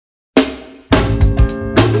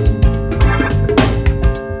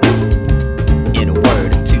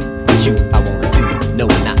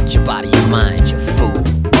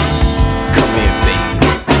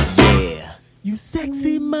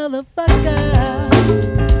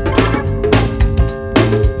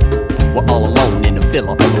We're all alone in a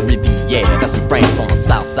villa on the Riviera. Got some friends on the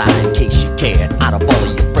south side in case you cared. Out of all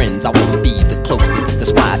of your friends, I wanna be the closest.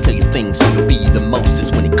 That's why I tell you things so you'll be the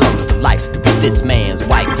mostest. When it comes to life, to be this man's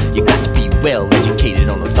wife, you got to be well educated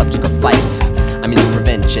on the subject of fights. I mean the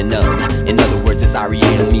prevention of. In other words, it's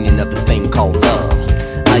REA, meaning of this thing called love.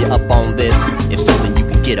 Are you up on this? If so, then you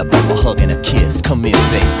can get up off a hug and a kiss. Come here,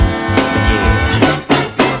 baby.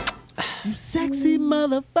 Yeah. You sexy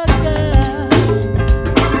motherfucker.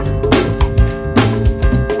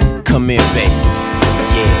 Come here, baby.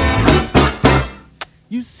 Yeah.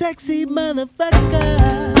 You sexy motherfucker.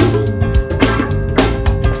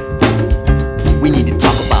 We need to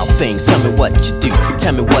talk about things. Tell me what you do.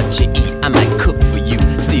 Tell me what you eat. I might cook for you.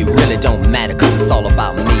 See, it really don't matter, cause it's all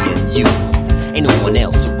about me and you. Ain't no one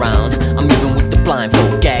else around. I'm even with the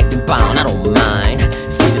blindfold, gagged and bound. I don't mind.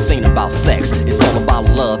 See, this ain't about sex. It's all about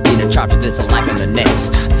love, being in charge of this life and the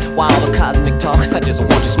next. Why all the cosmic talk? I just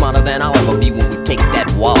want you smarter than I'll ever be when we take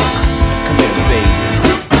that walk. Come here, baby.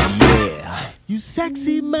 Yeah. You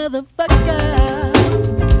sexy motherfucker.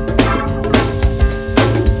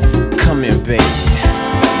 Come here, baby. Yeah.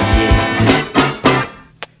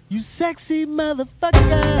 You sexy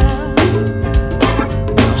motherfucker.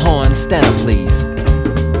 Horn, stand up, please.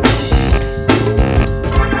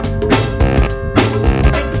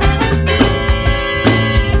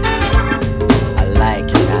 I like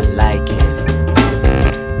it, I like it.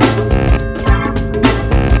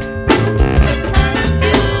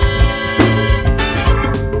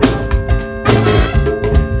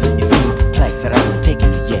 You seem perplexed that I haven't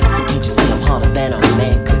taken you yet. Can't you see I'm harder than a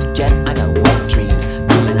man could get? I got wet dreams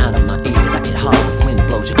coming out of my ears. I get hard if wind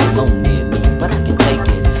blows you alone near me, but I can take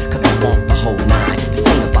it, cause I want the whole nine. This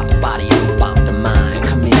ain't about the body, it's about the mind.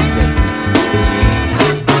 Come here, baby.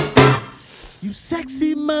 You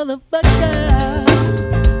sexy motherfucker.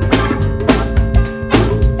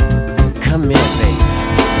 Come here, baby.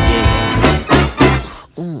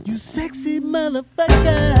 Yeah. You sexy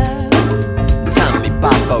motherfucker. Tommy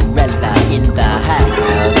Barbarella in the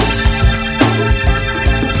house.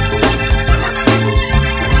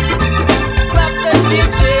 Scrub the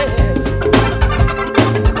dishes.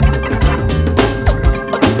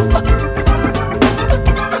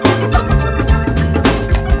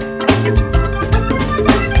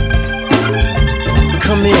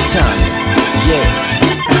 Come here, Tommy. Yeah.